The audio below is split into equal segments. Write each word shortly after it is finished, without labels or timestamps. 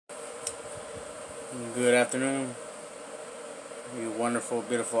Good afternoon, you wonderful,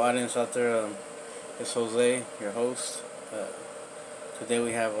 beautiful audience out there. It's Jose, your host. Uh, Today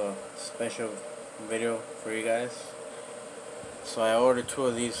we have a special video for you guys. So I ordered two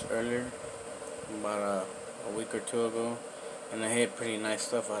of these earlier, about a week or two ago, and I had pretty nice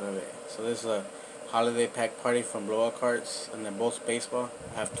stuff out of it. So this is a holiday pack party from Blowout Cards, and they're both baseball.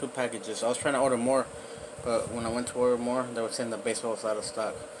 I have two packages. I was trying to order more, but when I went to order more, they were saying the baseball was out of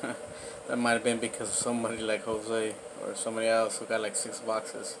stock. That might have been because of somebody like Jose or somebody else who got like 6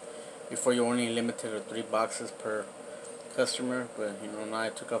 boxes. Before you were only limited to 3 boxes per customer, but now I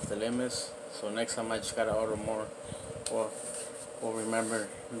took off the limits. So next time I just gotta order more. Well, we'll remember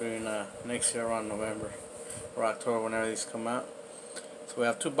during next year around November or October whenever these come out. So we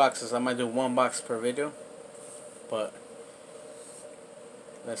have 2 boxes. I might do 1 box per video, but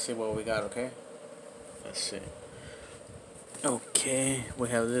let's see what we got. Okay, let's see. Okay, we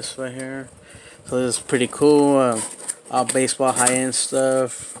have this right here. So this is pretty cool. All baseball high end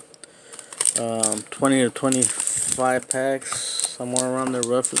stuff. 20 to 25 packs, somewhere around there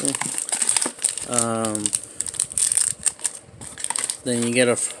roughly. Um, then you get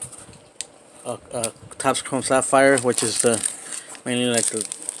a Topps Chrome Sapphire, which is the mainly like the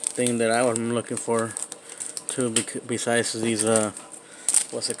thing that I'm looking for too. Besides these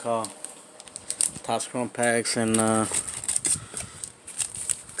what's it called? Topps Chrome packs and a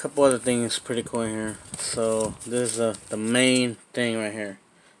couple other things pretty cool in here. So this is the main thing right here,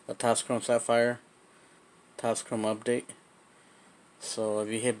 the Topps Chrome Sapphire, Topps Chrome update. So if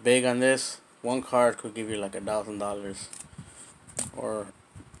you hit big on this, one card could give you like $1,000, or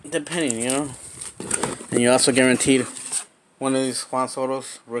depending. And you also guaranteed one of these Juan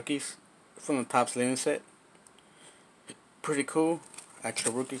Soto's rookies from the Topps Living set. Pretty cool,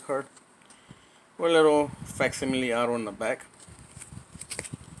 actual rookie card. With a little facsimile auto in the back.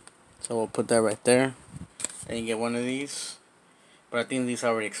 So we'll put that right there. Then you get one of these. But I think these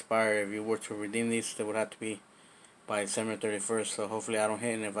already expired. If you were to redeem these, they would have to be by December 31st. So hopefully I don't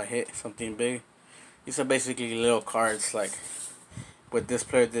hit. And if I hit something big, these are basically little cards. Like, with this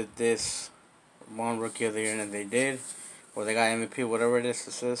player did this, one rookie of the year, and they did, or they got MVP, whatever it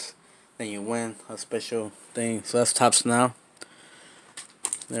is, then you win a special thing. So that's Topps now.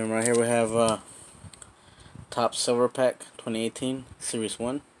 Then right here we have Topps Silver Pack 2018 Series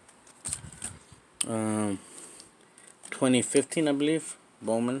 1. 2015, I believe,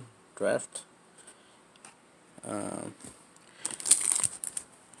 Bowman Draft. Um,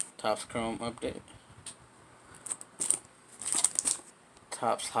 Topps Chrome Update.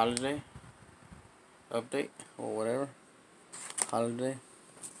 Topps Holiday Update, or whatever. Holiday.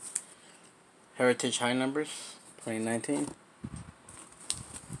 Heritage High Numbers 2019.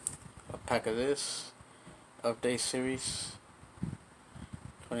 A pack of this. Update Series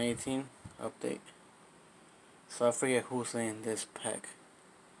 2018 Update. So I forget who's in this pack.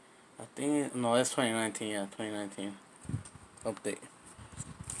 I think, no, that's 2019, yeah, 2019 Update.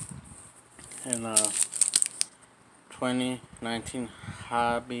 And 2019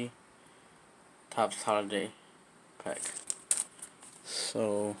 Hobby Topps Holiday Pack.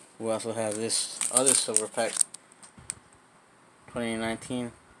 So we also have this other silver pack,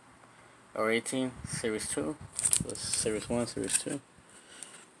 2019 or 18 Series 2. So Series 1, Series 2.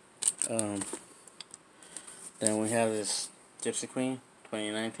 Then we have this Gypsy Queen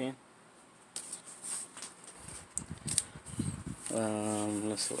 2019.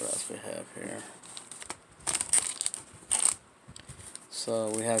 Let's see what else we have here. So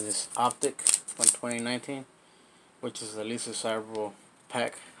we have this Optic from 2019, which is the least desirable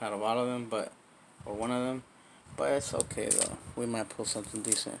pack out of all of them, or one of them. But it's okay though. We might pull something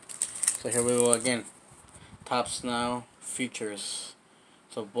decent. So here we go again. Topps Now Futures.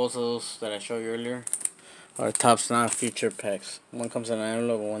 So both of those that I showed you earlier are Topps Now Future packs. One comes in an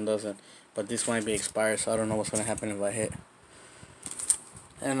envelope and one doesn't. But this might be expired, so I don't know what's gonna happen if I hit.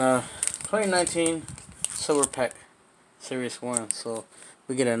 And 2019 Silver Pack Series 1. So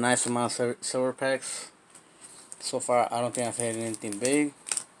we get a nice amount of silver packs. So far, I don't think I've hit anything big,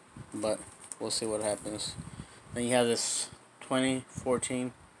 but we'll see what happens. Then you have this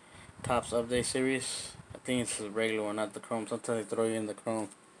 2014 Topps Update Series. I think it's the regular one, not the Chrome. Sometimes they throw you in the Chrome.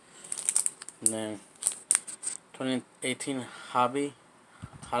 And then 2018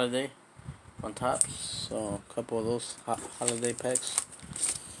 Holiday on Topps. So a couple of those holiday packs.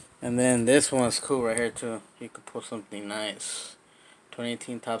 And then this one's cool right here too. You could pull something nice.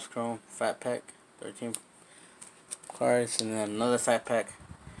 2018 Topps Chrome Fat Pack, 13 cards, and then another Fat Pack,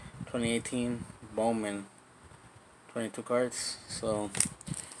 2018 Bowman, 22 cards. So,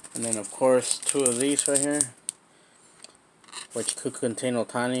 and then of course 2 of these right here, which could contain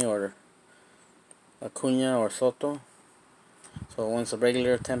Ohtani or Acuna or Soto. So one's a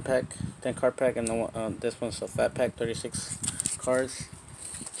regular 10 pack, 10 card pack, and this one's a fat pack, 36 cards.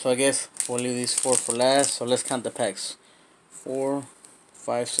 So I guess we'll leave these 4 for last. So let's count the packs: 4,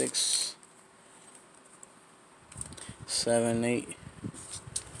 5, 6, 7, 8,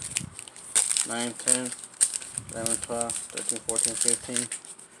 9, 10, 11, 12, 13, 14, 15,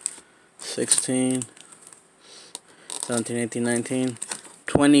 16, 17, 18, 19,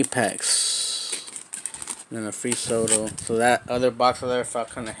 20 packs. And then a free Soto. So that other box over there felt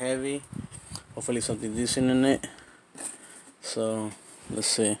kind of heavy. Hopefully something decent in it. So let's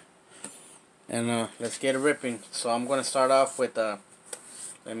see. And let's get it ripping. So I'm going to start off with, let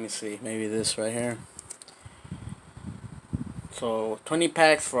me see, maybe this right here. So 20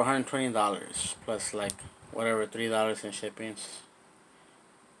 packs for $120 plus like whatever, $3 in shippings.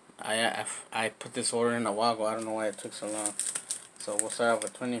 I put this order in a while ago. I don't know why it took so long. So we'll start off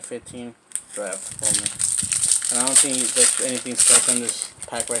with 2015 draft Bowman. And I don't think there's anything special in this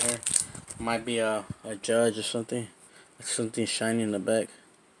pack right here. Might be a judge or something. It's something shiny in the back.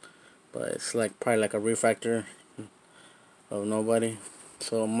 But it's like probably like a refractor of nobody.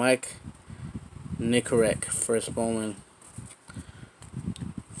 So Mike Nikorek, first Bowman.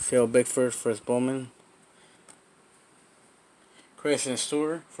 Phil Bickford, first Bowman. Christian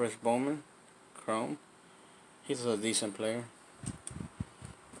Stewart, first Bowman. Chrome. He's a decent player.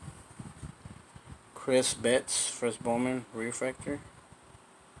 Chris Betts, first Bowman, refractor.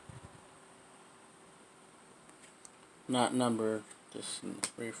 Not numbered, just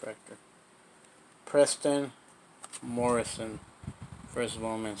refractor. Preston Morrison, first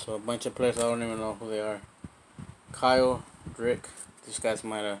Bowman. So a bunch of players I don't even know who they are. Kyle Drick. These guys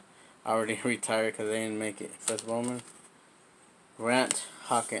might have already retired because they didn't make it. First Bowman. Grant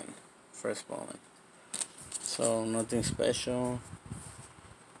Hawken, first Bowman. So nothing special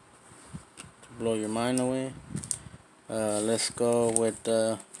to blow your mind away. Let's go with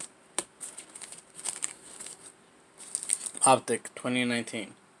Optic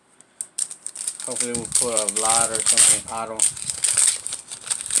 2019. Hopefully we'll put a lot or something auto.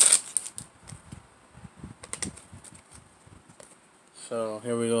 So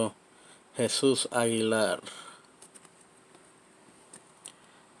here we go. Jesus Aguilar.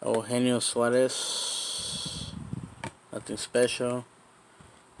 Eugenio Suarez. Nothing special.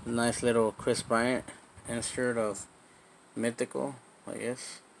 Nice little Chris Bryant insert of Mythical, I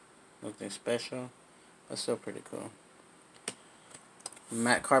guess. Nothing special. That's still pretty cool.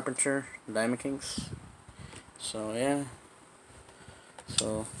 Matt Carpenter, Diamond Kings. So yeah.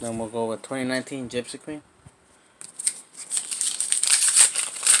 So then we'll go with 2019 Gypsy Queen.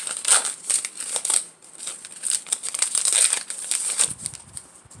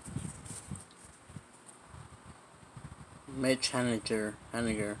 Mitch Haniger.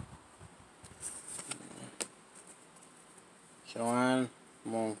 Joan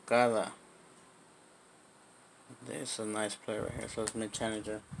Moncada. This is a nice player right here. So it's Mitch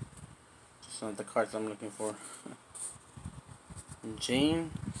Haniger. Just not the cards I'm looking for.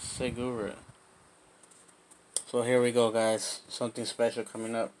 Gene Segura. So here we go, guys. Something special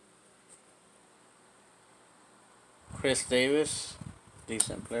coming up. Chris Davis.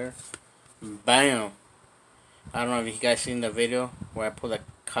 Decent player. Bam! I don't know if you guys seen the video where I pulled a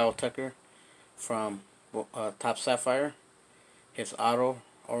Kyle Tucker from Top Sapphire. His auto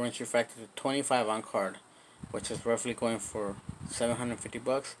orange refracted to 25 on card, which is roughly going for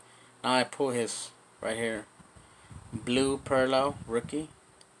 $750. Now I pull his right here blue Perlow rookie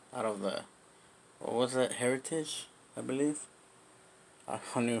out of the, what was that, Heritage, I believe. I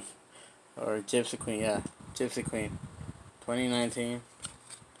don't know, or Gypsy Queen, yeah, Gypsy Queen, 2019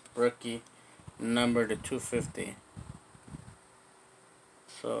 rookie, number to 250.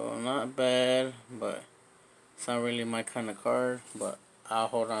 So not bad, but it's not really my kind of card, but I'll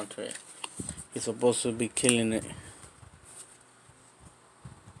hold on to it. He's supposed to be killing it.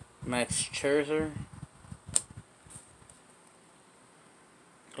 Max Scherzer.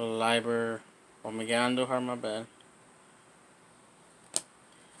 Liber. Oh, Miguel Andujar, my bad.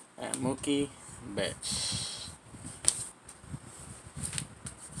 And Mookie Betts.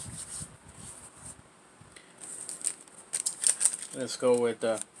 Let's go with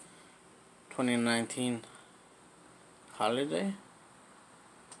the 2019 Holiday.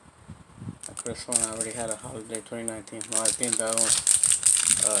 The first one I already had a Holiday 2019. No, I think that was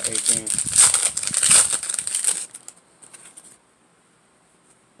 18.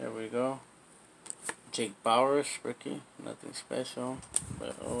 There we go. Jake Bowers, rookie. Nothing special,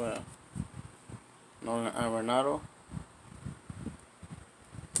 but oh well. Nolan Arenado.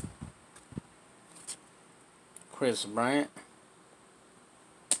 Chris Bryant.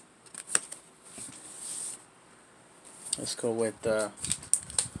 Let's go with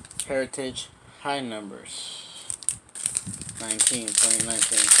Heritage High Numbers 2019.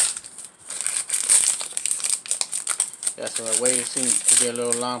 Yeah, so the wait seemed to be a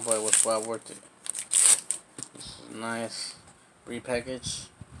little long, but it was well worth it. This is nice repackage.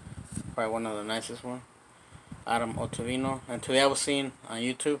 Probably one of the nicest ones. Adam Ottavino. And today I was seeing on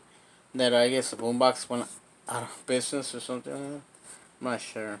YouTube that I guess the boombox went out of business or something. I'm not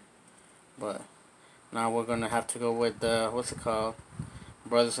sure. But now we're going to have to go with, what's it called?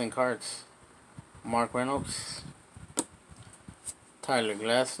 Brothers in Cards. Mark Reynolds. Tyler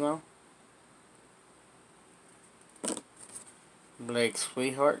Glasnow. Blake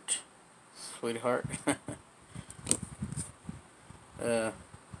Sweetheart.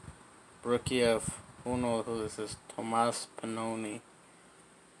 Rookie of, who knows who this is? Tomas Pannoni.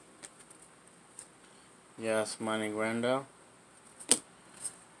 Yasmani Grandal.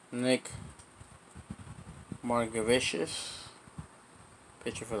 Nick Margevicius.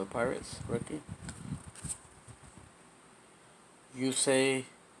 Pitcher for the Pirates. Rookie. Yusei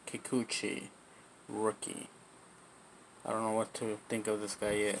Kikuchi. Rookie. I don't know what to think of this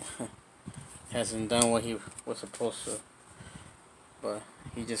guy yet. Hasn't done what he was supposed to. But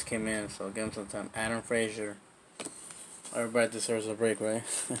he just came in, so give him some time. Adam Frazier. Everybody deserves a break, right?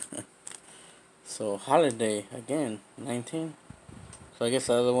 So, Holiday, again, 19. So, I guess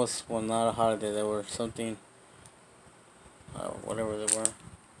the other ones were not a holiday. They were something, whatever they were.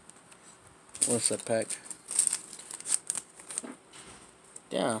 What's the pack?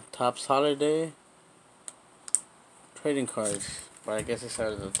 Yeah, Topps Holiday trading cards. But I guess it's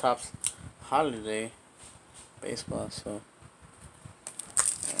out of the Topps Holiday baseball, so.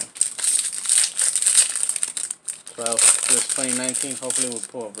 So this 2019, hopefully we'll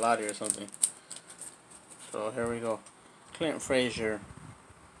pull a Vladdy or something. So here we go. Clint Frazier,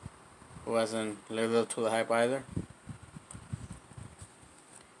 who hasn't lived up to the hype either.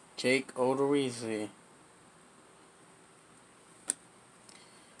 Jake Odorizzi.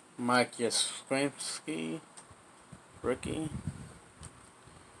 Mike Yastrzemski, rookie.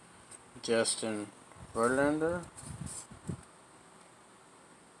 Justin Verlander.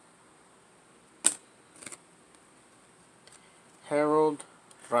 Harold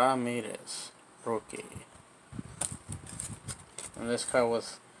Ramirez, rookie. And this card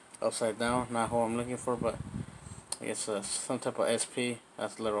was upside down, not who I'm looking for, but I guess some type of SP.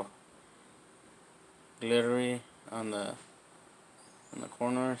 That's a little glittery on the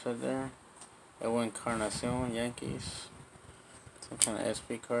corners right there. Edwin Encarnacion, Yankees. Some kind of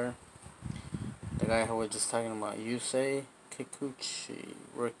SP card. The guy who was just talking about, Yusei Kikuchi,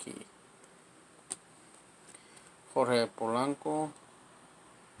 rookie. Jorge Polanco.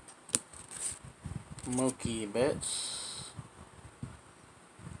 Mookie Betts.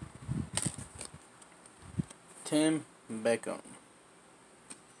 Tim Beckham.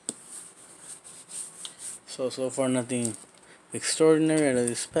 So far nothing extraordinary out of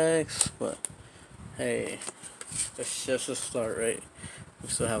these packs, but hey, it's just a start, right? We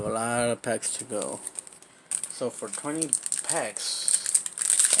still have a lot of packs to go. So for 20 packs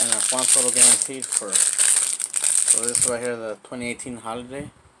and a one total guaranteed for, so this right here, the 2018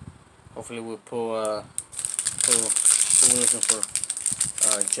 holiday. Hopefully we'll pull who we're looking for,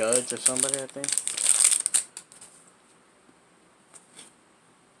 Judge or somebody, I think.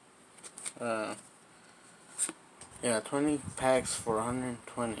 Yeah, 20 packs for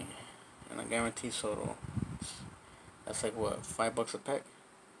 120 and a guaranteed total. That's like what, $5 a pack?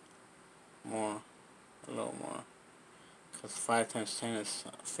 More, a little more. Cause 5 times 10 is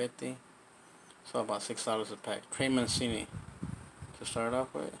 50. So about $6 a pack. Trey Mancini to start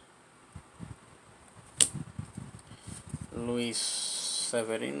off with. Luis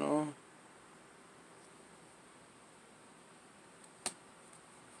Severino.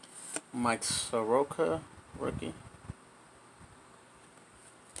 Mike Soroka, rookie.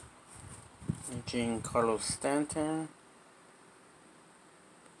 Giancarlo Stanton.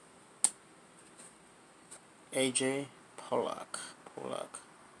 AJ Pollock.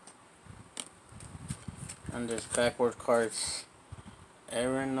 And there's backward cards.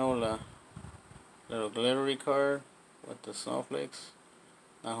 Aaron Nola. Little glittery card with the snowflakes.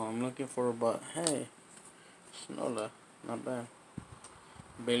 Not who I'm looking for, but hey, it's Nola. Not bad.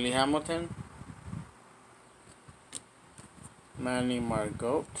 Billy Hamilton. Manny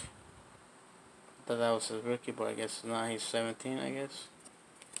Margot. Thought that was his rookie, but I guess now he's 17, I guess.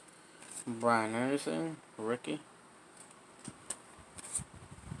 Brian Anderson, rookie.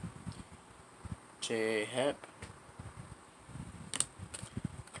 J.A. Happ.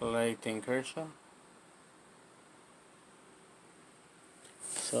 Clayton Kershaw.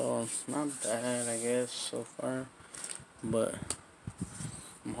 So, not bad, I guess, so far. but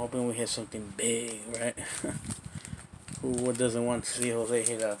I'm hoping we hit something big, right? Who doesn't want to see Jose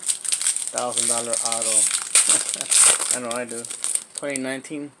hit a $1,000 auto? I know I do.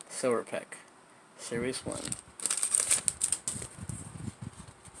 2019 Silver Pack, Series 1.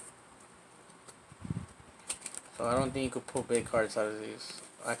 So I don't think you could pull big cards out of these.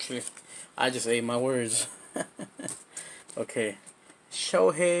 Actually, I just ate my words. Okay.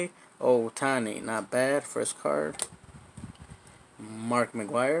 Shohei Ohtani, not bad. First card. Mark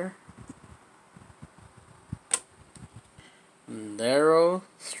McGwire. Darryl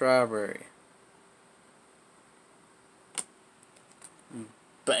Strawberry.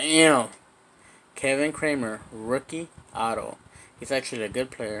 Bam! Kevin Kramer, rookie auto. He's actually a good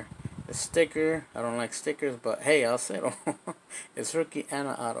player. The sticker, I don't like stickers, but hey, I'll settle. It's rookie and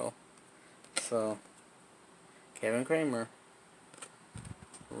an auto. So, Kevin Kramer,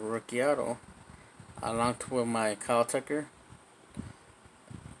 rookie auto. Along with my Kyle Tucker,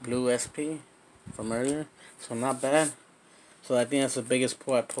 blue SP from earlier. So, not bad. So, I think that's the biggest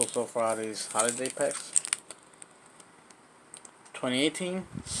pull I pulled so far out of these holiday packs. 2018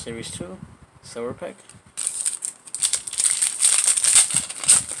 Series 2 Silver Pack.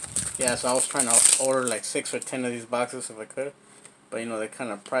 Yeah, so I was trying to order like 6 or 10 of these boxes if I could. But you know, they're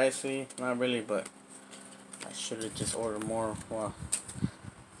kind of pricey. Not really, but I should have just ordered more. Wow.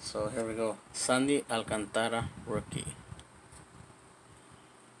 So here we go. Sandy Alcantara, rookie.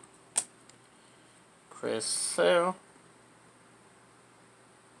 Chris Sale.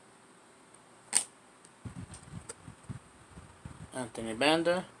 Anthony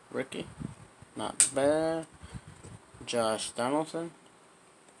Banda, rookie. Not bad. Josh Donaldson.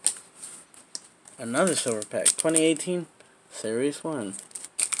 Another silver pack. 2018 Series 1.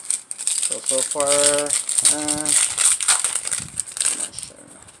 So far, I'm not sure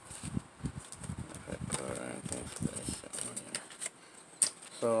if I put anything special here.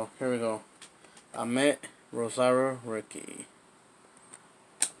 So here we go. Ahmed Rosario, rookie.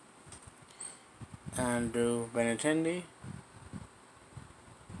 Andrew Benintendi.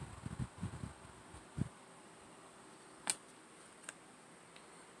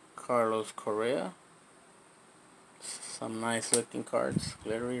 Carlos Correa. Some nice looking cards.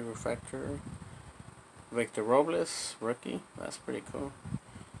 Glittery refractor. Victor Robles, rookie. That's pretty cool.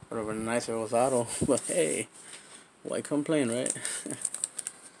 Would have been nice if it was auto, but hey, why complain, right?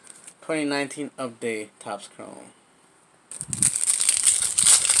 2019 update, Topps Chrome.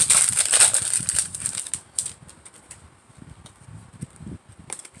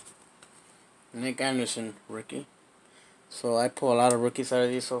 Nick Anderson, rookie. So I pull a lot of rookies out of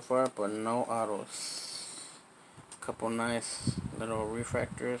these so far, but no autos. Couple nice little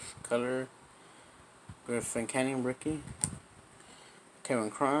refractors, color. Griffin Canning, rookie. Kevin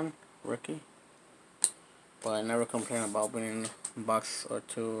Cron, rookie. But I never complain about winning a box or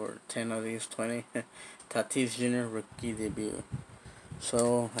 2 or 10 of these, 20. Tatis Jr., rookie debut.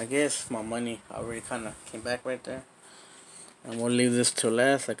 So I guess my money already kind of came back right there. And we'll leave this to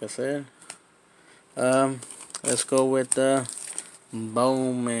last, like I said. Let's go with the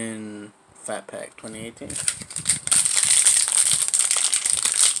Bowman Fat Pack 2018.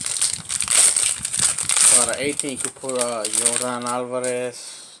 So out of 18, you could put Jordan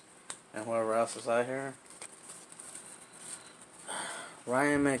Alvarez and whoever else is out here.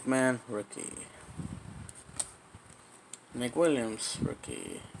 Ryan McMahon, rookie. Nick Williams,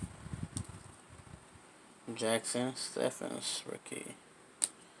 rookie. Jackson Stephens, rookie.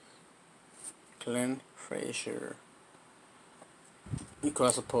 Clint Frazier. You could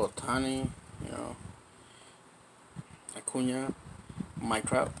also put Ohtani, you know, Acuna, Mike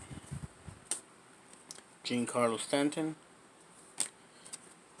Trout, Giancarlo Stanton,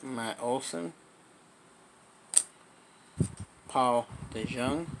 Matt Olson, Paul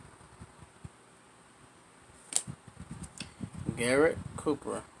DeJong, Garrett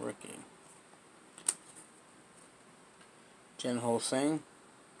Cooper, rookie. Jen Hosang,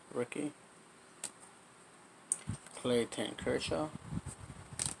 rookie. Clayton Kershaw,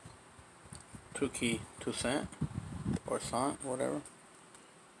 Touki Toussaint, or Sant, whatever.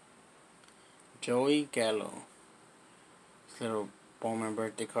 Joey Gallo. These little Bowman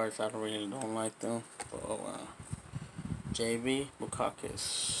birthday cards, I don't like them. But oh wow. JB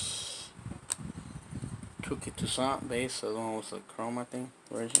Bukakis. Touki Toussaint base, so the one was a chrome, I think,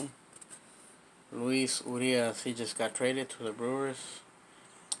 version. Luis Urias, he just got traded to the Brewers.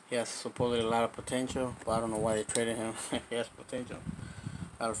 He has supposedly a lot of potential, but I don't know why they traded him. He has potential.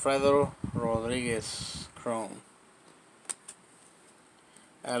 Alfredo Rodriguez, chrome.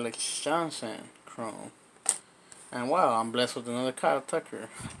 Alex Johnson, chrome. And wow, I'm blessed with another Kyle Tucker.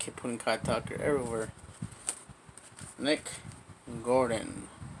 I keep putting Kyle Tucker everywhere. Nick Gordon,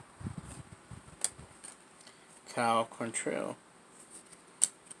 Cal Quantrill,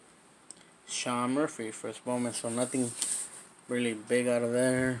 Sean Murphy, first moment, so nothing really big out of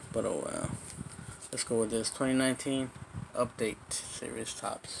there, but oh well. Let's go with this 2019 Update Series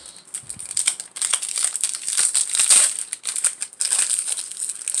Topps.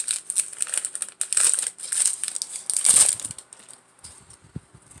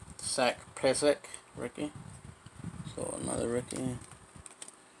 Zach Plesac, rookie. So another rookie.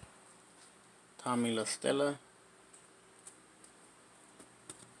 Tommy La Stella.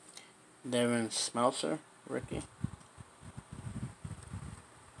 Devin Smeltzer, rookie.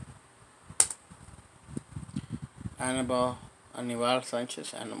 Anibal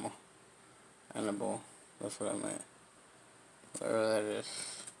Sanchez, Annibal, that's what I meant. Whatever that is.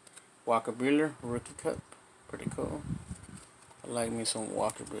 Walker Buehler, rookie cup, pretty cool. I like me some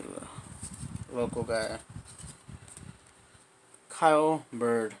Walker Buehler, local guy. Kyle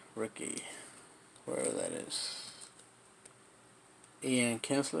Bird, rookie, wherever that is. Ian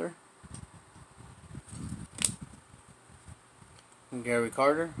Kinsler. Gary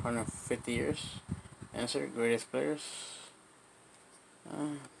Carter, 150 years. Answer, greatest players.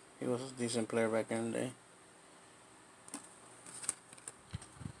 He was a decent player back in the day.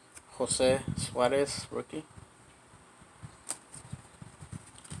 Jose Suarez, rookie.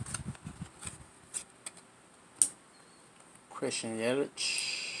 Christian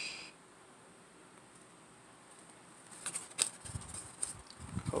Yelich.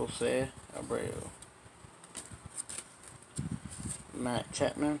 Jose Abreu. Matt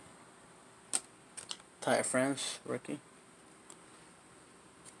Chapman. Ty France, rookie.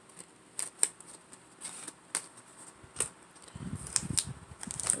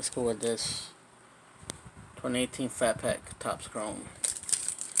 Let's go with this 2018 Fat Pack Topps Chrome.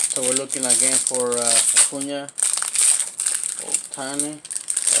 So we're looking again for Acuna, Ohtani,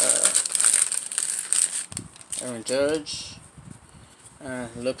 Aaron Judge.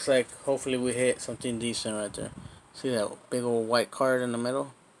 Looks like hopefully we hit something decent right there. See that big old white card in the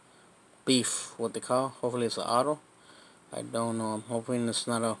middle? Beef, what they call. Hopefully it's an auto. I don't know. I'm hoping it's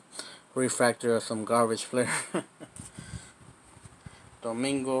not a refractor of some garbage player.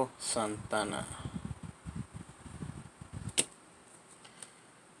 Domingo Santana.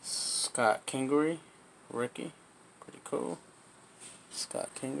 Scott Kingery, rookie. Pretty cool. Scott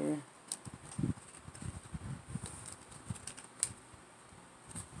Kingery.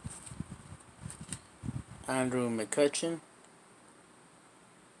 Andrew McCutchen.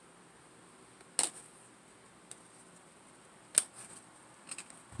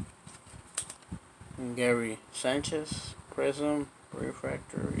 Gary Sanchez, Prism,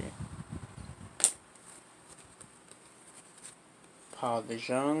 Refractory. Paul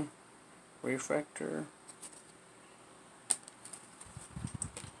DeJong, Refractor.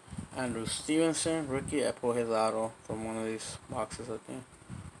 Andrew Stevenson, rookie. I pulled his auto from one of these boxes, I think.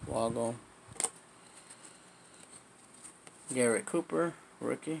 Wago. Garrett Cooper,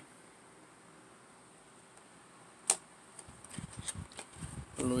 rookie.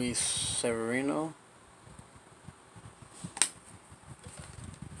 Luis Severino.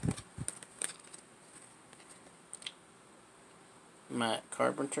 Matt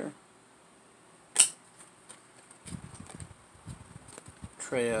Carpenter.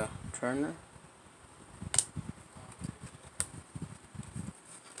 Trea Turner.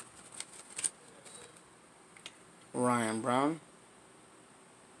 Ryan Brown.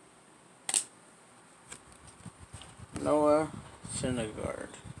 Noah Syndergaard.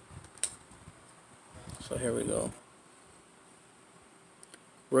 So here we go.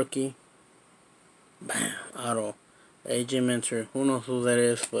 Rookie. Bam. Auto. AJ Minter. Who knows who that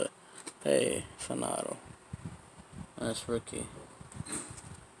is, but hey, it's an auto. That's rookie.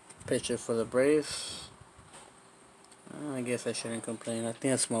 Pitcher for the Braves. I guess I shouldn't complain. I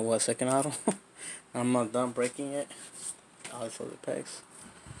think that's my second auto. I'm not done breaking it. Also the packs.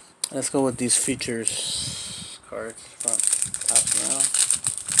 Let's go with these features cards from Topps now.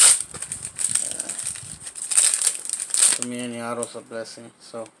 For me, any auto's a blessing.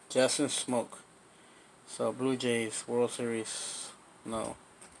 So Justin Smoke. So Blue Jays World Series, no.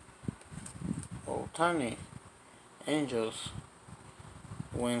 Ohtani, Angels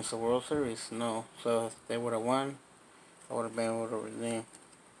wins the World Series, no. So if they would have won, I would have been able to redeem.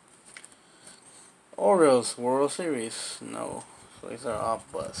 Orioles World Series, no. So these are all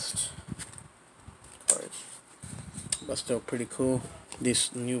bust cards, but still pretty cool.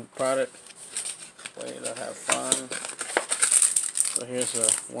 This new product, way to have fun. So here's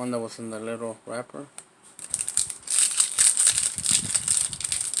the one that was in the little wrapper.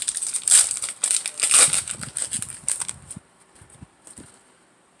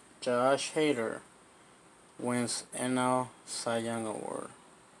 Josh Hader wins NL Cy Young Award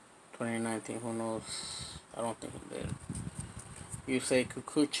 2019. Who knows? I don't think he did. Yusei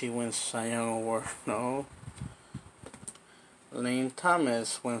Kikuchi wins Cy Young Award. No. Lane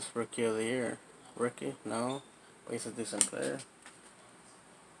Thomas wins Rookie of the Year. Rookie? No. But he's a decent player.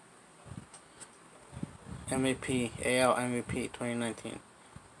 MVP. AL MVP 2019.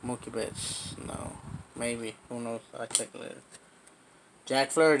 Mookie Betts. No. Maybe. Who knows? I'll check later.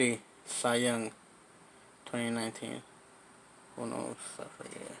 Jack Flaherty. Cy Young 2019. Who knows? I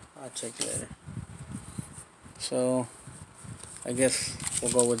forget. I'll check later. So, I guess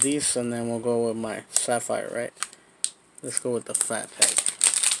we'll go with these and then we'll go with my Sapphire, right? Let's go with the fat pack.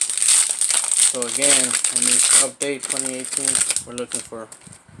 So again, in this update 2018, we're looking for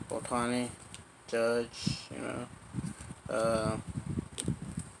Ohtani, Judge,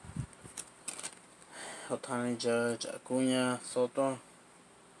 Ohtani, Judge, Acuna, Soto,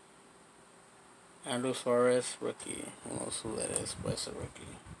 Andrew Suarez, rookie. Who knows who that is, but it's a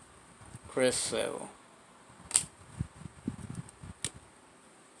rookie. Chris Sale.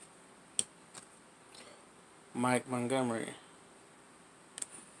 Mike Montgomery.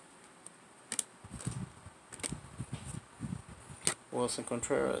 Wilson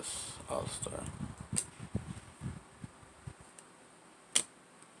Contreras, All-Star.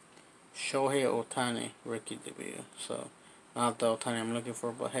 Shohei Ohtani, rookie debut. So, not the Ohtani I'm looking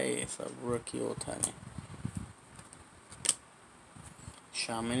for, but hey, it's a rookie Ohtani.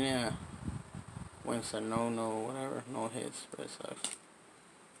 Shamania wins a no hits, but it sucks.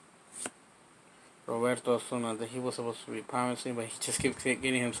 Roberto Osuna, that he was supposed to be promising, but he just keeps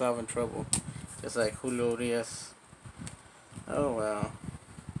getting himself in trouble. Just like Julio Urias. Oh well.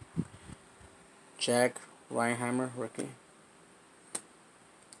 Jack Reinheimer, rookie.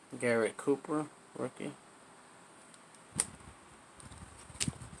 Garrett Cooper, rookie.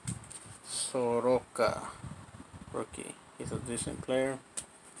 Soroka, rookie. He's a decent player,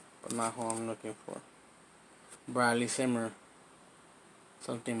 but not who I'm looking for. Bradley Zimmer.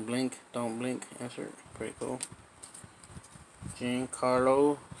 Something blink, don't blink, insert. Pretty cool.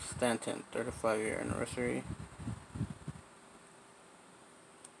 Giancarlo Stanton, 35-year anniversary.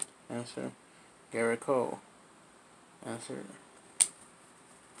 Answer. Garrett Cole. Answer.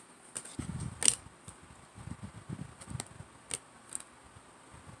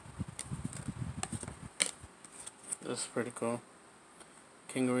 This is pretty cool.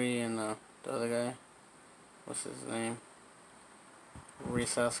 Kingery and the other guy. What's his name?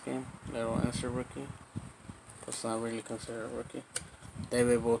 Rhys Hoskins, little insert rookie. That's not really considered a rookie.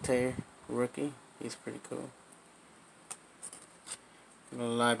 David Voltaire, rookie. He's pretty cool. The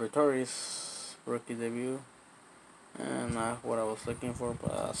Liberators, rookie debut. And not what I was looking for,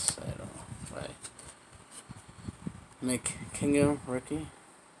 but I'll settle. Right. Mick Kingham, rookie.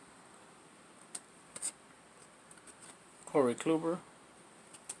 Corey Kluber.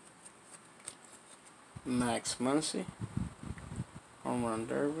 Max Muncy. Home Run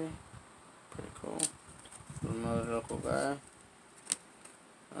Derby. Pretty cool. Another local guy.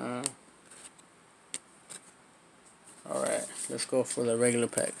 Alright, let's go for the regular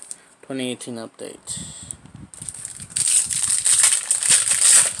pack. 2018 update.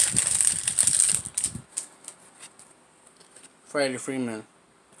 Freddie Freeman,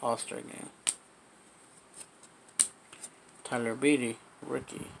 All-Star game. Tyler Beatty,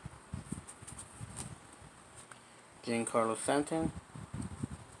 rookie. Giancarlo Stanton.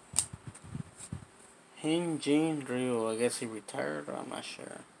 Hyun-Jin Ryu, I guess he retired, I'm not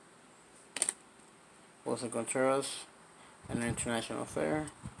sure. Wilson Contreras, an international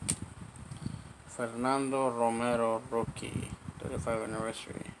affair. Fernando Romero, rookie, 35th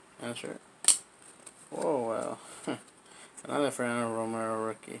anniversary. Answer. Whoa, well. Another Fernando Romero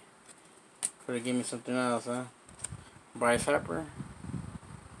rookie. Could have given me something else, huh? Bryce Harper.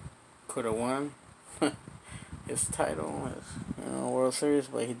 Could have won his title, his World Series,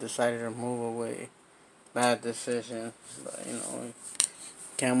 but he decided to move away. Bad decision, but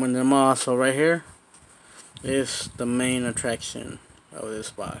can't win them all. So right here is the main attraction of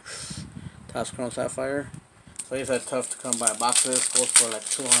this box. Topps Chrome Sapphire. So these are tough to come by. Boxes goes for like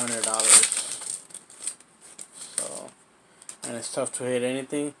 $200. So, and it's tough to hit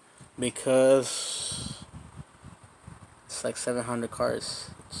anything because it's like 700 cards.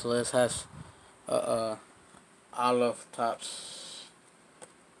 So this has all of Topps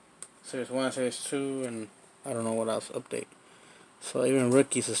Series 1, Series 2, and I don't know what else update. So even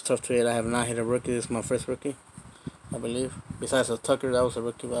rookies is tough to hit. I have not hit a rookie. This is my first rookie, I believe. Besides the Tucker, that was a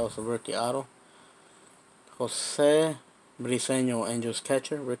rookie. That was a rookie auto. Jose Briseño, Angels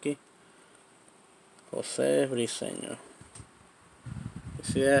catcher, rookie. Jose Briseño.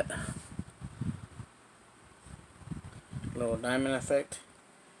 You see that? Little diamond effect.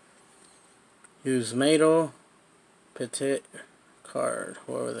 Yusmeiro Petit card,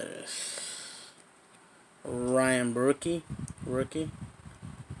 whoever that is. Ryan Brookie,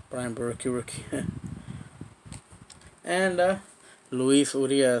 Brian Brookie, rookie. And Luis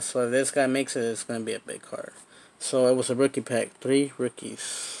Urias. So if this guy makes it, it's gonna be a big card. So it was a rookie pack, 3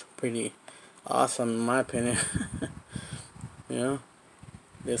 rookies. Pretty awesome in my opinion. You know,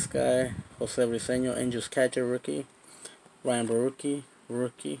 this guy, Jose Briseño, Angels catcher rookie, Ryan Baruki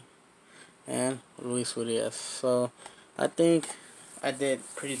rookie, and Luis Urias. So I think I did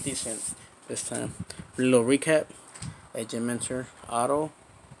pretty decent this time. Little recap: AJ Minter auto,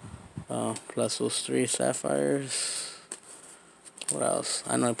 plus those 3 sapphires. What else?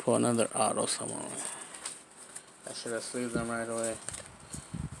 I know I put another auto somewhere. I should have sleeved them right away.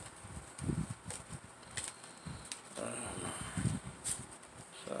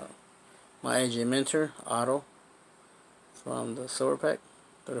 So my AJ Minter auto from the silver pack,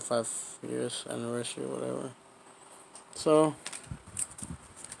 35 years anniversary, whatever. So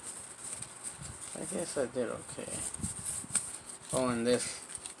I guess I did okay. Oh, and this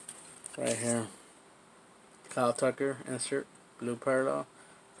right here, Kyle Tucker insert, blue parallel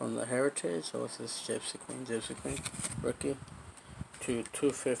from the Heritage. So what's this? Gypsy Queen rookie to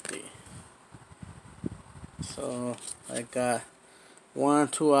 250. So I got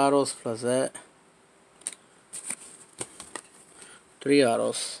 2 autos plus that, 3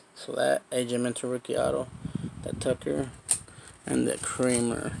 autos. So that AJ Minter rookie auto, that Tucker, and the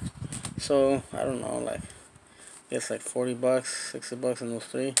Kramer. So I don't know, like it's like $40, $60 in those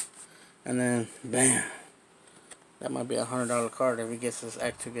 3, and then bam, that might be $100 card if he gets his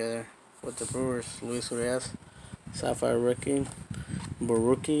act together with the Brewers. Luis Urias, Sapphire rookie,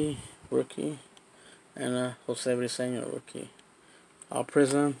 Baruki rookie, and Jose Briseño rookie. All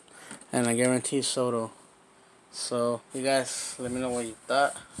Prism, and I guarantee Soto. So you guys, let me know what you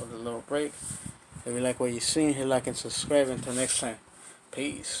thought of the little break. If you like what you seen, hit like and subscribe. Until next time,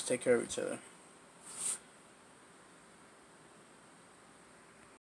 peace. Take care of each other.